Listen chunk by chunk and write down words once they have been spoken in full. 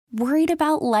Worried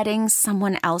about letting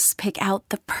someone else pick out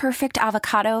the perfect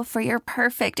avocado for your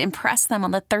perfect impress them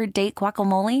on the third date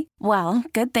guacamole? Well,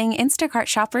 good thing Instacart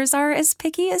shoppers are as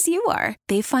picky as you are.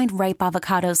 They find ripe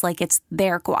avocados like it's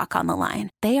their guac on the line.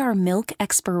 They are milk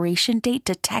expiration date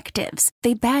detectives.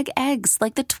 They bag eggs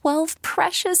like the 12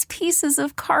 precious pieces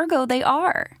of cargo they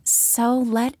are. So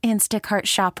let Instacart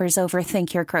shoppers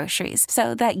overthink your groceries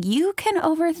so that you can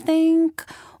overthink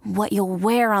what you'll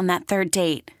wear on that third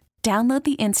date. Download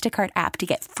the Instacart app to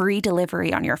get free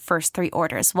delivery on your first 3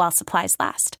 orders while supplies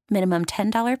last. Minimum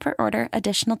 $10 per order.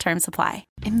 Additional terms apply.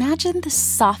 Imagine the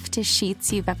softest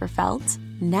sheets you've ever felt.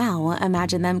 Now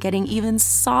imagine them getting even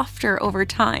softer over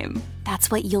time.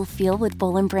 That's what you'll feel with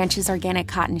Boll & Branch's organic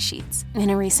cotton sheets. In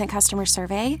a recent customer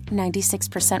survey,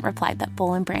 96% replied that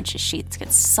Boll & Branch's sheets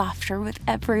get softer with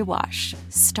every wash.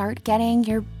 Start getting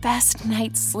your best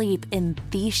night's sleep in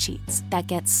these sheets that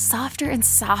get softer and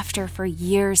softer for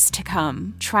years to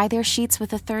come. Try their sheets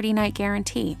with a 30-night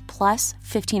guarantee, plus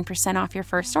 15% off your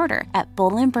first order at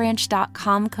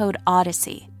bollandbranch.com code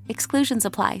Odyssey. Exclusions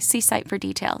apply. See site for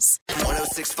details.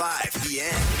 106.5 The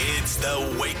End. It's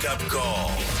the Wake Up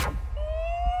Call.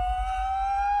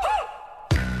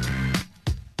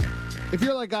 If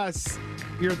you're like us,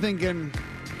 you're thinking,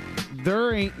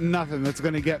 there ain't nothing that's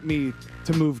going to get me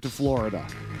to move to Florida.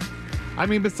 I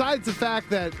mean, besides the fact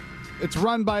that it's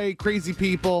run by crazy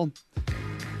people,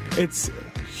 it's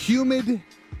humid,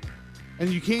 and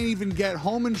you can't even get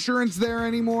home insurance there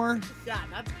anymore. Yeah,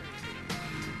 that's crazy.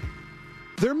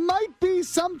 There might be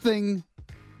something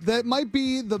that might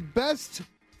be the best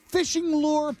fishing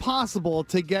lure possible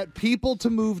to get people to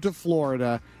move to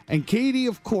Florida. And Katie,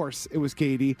 of course, it was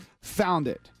Katie, found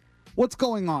it. What's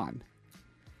going on?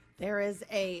 There is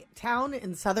a town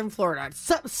in southern Florida,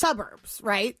 suburbs,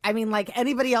 right? I mean, like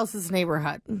anybody else's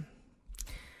neighborhood.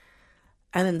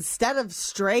 And instead of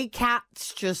stray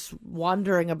cats just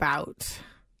wandering about,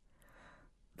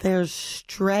 there's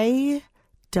stray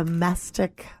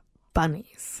domestic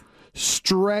bunnies.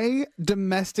 Stray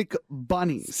domestic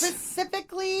bunnies.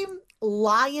 Specifically,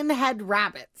 lionhead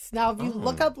rabbits. Now, if you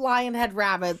look up lionhead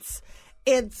rabbits,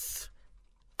 it's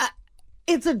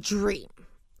a dream.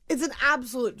 It's an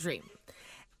absolute dream.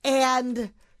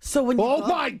 And so when you Oh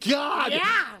my God!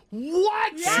 Yeah.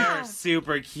 What? Yeah. They're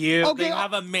super cute. Okay, They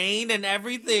have a mane and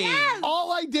everything.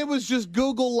 All I did was just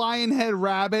Google lionhead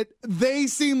rabbit. They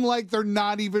seem like they're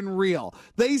not even real.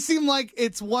 They seem like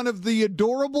it's one of the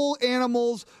adorable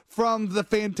animals from the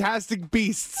Fantastic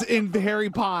Beasts in Harry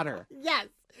Potter. Yes.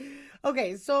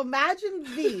 Okay, so imagine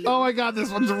these. Oh my God,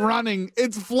 this one's running.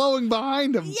 It's flowing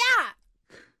behind him. Yeah.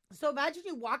 So imagine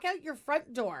you walk out your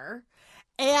front door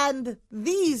and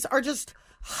these are just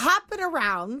hopping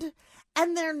around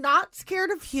and they're not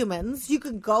scared of humans. You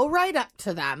can go right up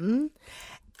to them.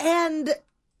 And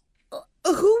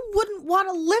who wouldn't want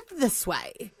to live this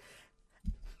way?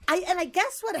 I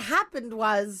guess what happened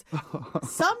was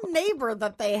some neighbor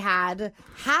that they had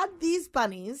these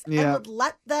bunnies and would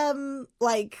let them,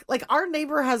 like our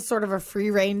neighbor has sort of a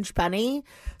free range bunny.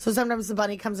 So sometimes the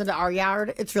bunny comes into our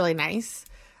yard. It's really nice.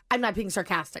 I'm not being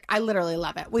sarcastic. I literally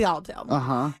love it. We all do.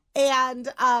 Uh-huh. And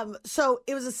so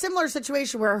it was a similar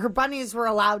situation where her bunnies were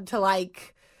allowed to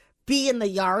like be in the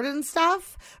yard and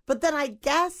stuff. But then I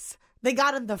guess they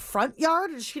got in the front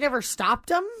yard and she never stopped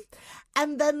them.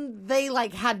 And then they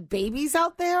like had babies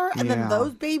out there and then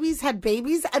those babies had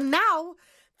babies. And now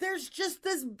there's just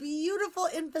this beautiful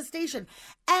infestation.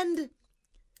 And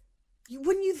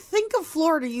when you think of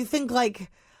Florida, you think like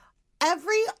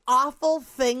every awful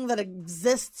thing that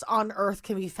exists on Earth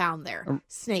can be found there.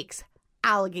 Snakes,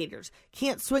 alligators.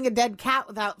 Can't swing a dead cat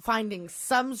without finding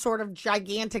some sort of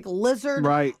gigantic lizard.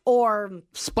 Right. Or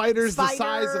Spiders the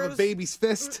size of a baby's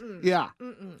fist. Yeah.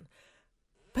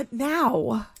 But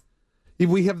now,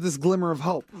 We have this glimmer of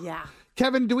hope. yeah.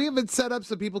 Kevin, do we have it set up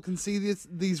so people can see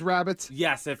these rabbits?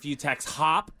 Yes, if you text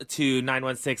HOP to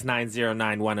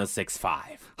 916-909-1065.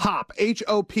 HOP,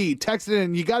 H-O-P. Text it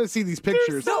in. You got to see these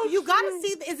pictures. So you got to see,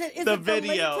 is it The link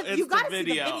video. to- It's you the gotta see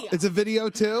video. the video. It's a video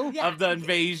too? Yeah. Of the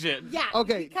invasion. Yeah.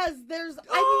 Okay. Because there's,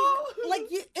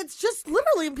 it's just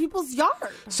literally in people's yard.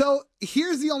 So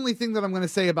here's the only thing that I'm going to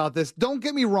say about this. Don't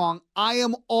get me wrong. I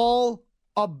am all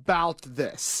about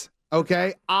this.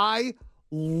 Okay? I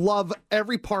love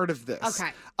every part of this.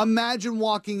 Okay. Imagine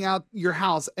walking out your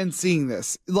house and seeing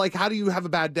this. Like, how do you have a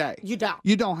bad day? You don't.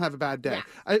 You don't have a bad day.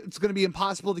 It's going to be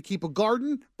impossible to keep a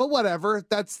garden, but whatever.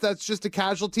 That's just a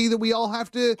casualty that we all have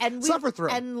to suffer through.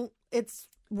 And it's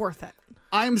worth it.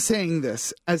 I'm saying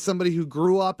this as somebody who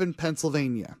grew up in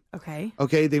Pennsylvania. Okay.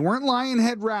 Okay, they weren't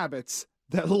lionhead rabbits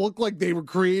that look like they were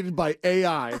created by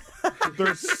AI.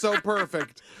 They're so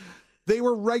perfect. They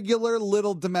were regular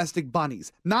little domestic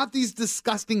bunnies, not these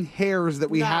disgusting hairs that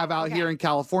we have out here in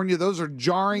California. Those are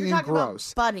jarring You're and talking about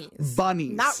gross. bunnies.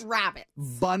 Bunnies. Not rabbits.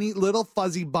 Little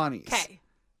fuzzy bunnies. Okay.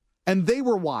 And they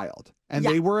were wild. And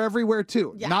they were everywhere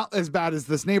too. Yeah. Not as bad as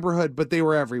this neighborhood, but they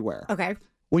were everywhere. Okay.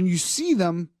 When you see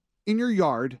them in your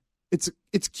yard, it's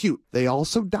cute. They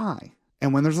also die.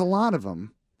 And when there's a lot of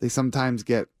them, they sometimes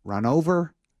get run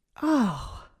over.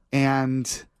 Oh.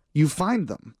 And you find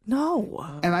them.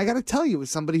 No. And I got to tell you, as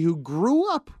somebody who grew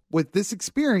up with this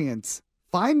experience,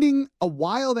 finding a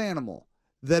wild animal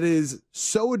that is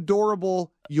so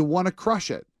adorable you want to crush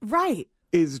it Right.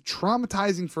 is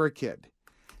traumatizing for a kid.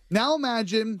 Now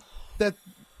imagine that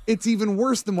it's even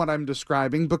worse than what I'm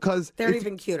describing, because They're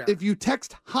even cuter. If you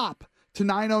text HOP to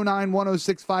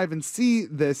 909-1065 and see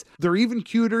this, they're even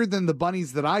cuter than the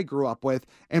bunnies that I grew up with.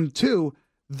 And 2,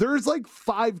 there's like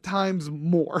 5 times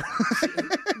more.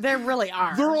 They really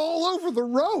are. They're all over the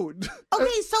road.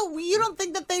 Okay, so you don't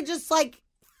think that they just like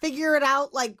figure it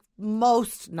out like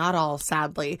most, not all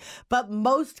sadly, but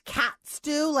most cats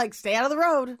do, like stay out of the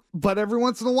road? But every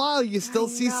once in a while, you still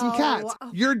see some know. cats.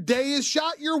 Your day is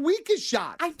shot, your week is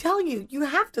shot. I'm telling you, you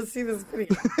have to see this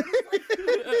video.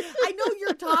 I know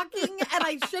you're talking and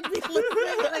I should be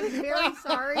listening, and I'm very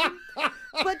sorry.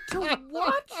 But to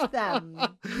watch them,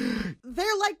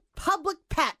 they're like public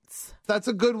pets. That's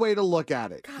a good way to look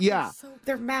at it. God, yeah.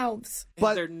 their mouths.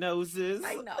 But Their noses.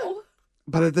 I know.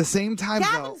 But at the same time,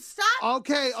 Gavin, though. stop.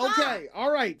 Okay.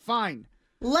 All right, fine.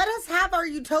 Let us have our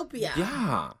utopia.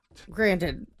 Yeah.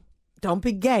 Granted, don't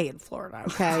be gay in Florida,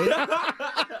 okay?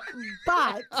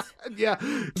 But Yeah.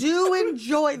 do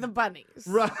enjoy the bunnies.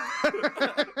 Right.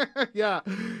 Yeah.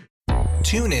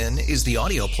 TuneIn is the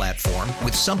audio platform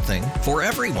with something for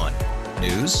everyone.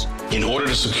 News. In order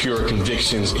to secure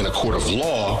convictions in a court of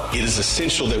law, it is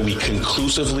essential that we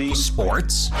conclusively.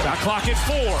 Sports. Shot clock at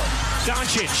 4.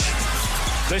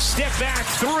 Doncic. The step back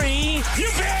 3. You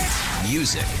bet.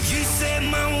 Music. You set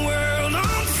my world on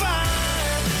fire.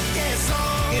 Yes,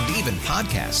 And even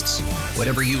podcasts.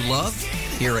 Whatever you love,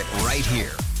 hear it right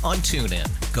here on TuneIn.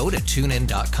 Go to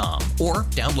TuneIn.com or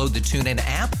download the TuneIn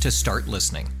app to start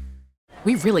listening.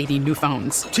 We really need new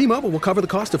phones. T-Mobile will cover the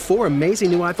cost of 4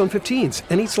 amazing new iPhone 15s,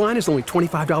 and each line is only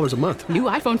 $25 a month. New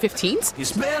iPhone 15s?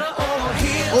 it's better over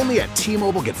here. Only at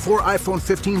T-Mobile, get 4 iPhone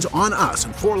 15s on us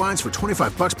and 4 lines for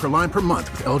 $25 per line per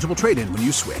month with eligible trade-in when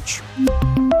you switch.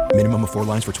 Minimum of 4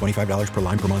 lines for $25 per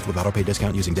line per month with autopay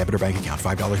discount using debit or bank account.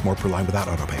 $5 more per line without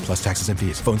autopay, plus taxes and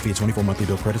fees. Phone fee at 24 monthly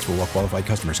bill credits for well-qualified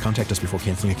customers. Contact us before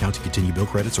canceling account to continue bill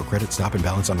credits or credit stop and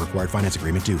balance on required finance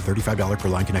agreement due. $35 per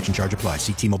line connection charge applies.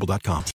 See T-Mobile.com.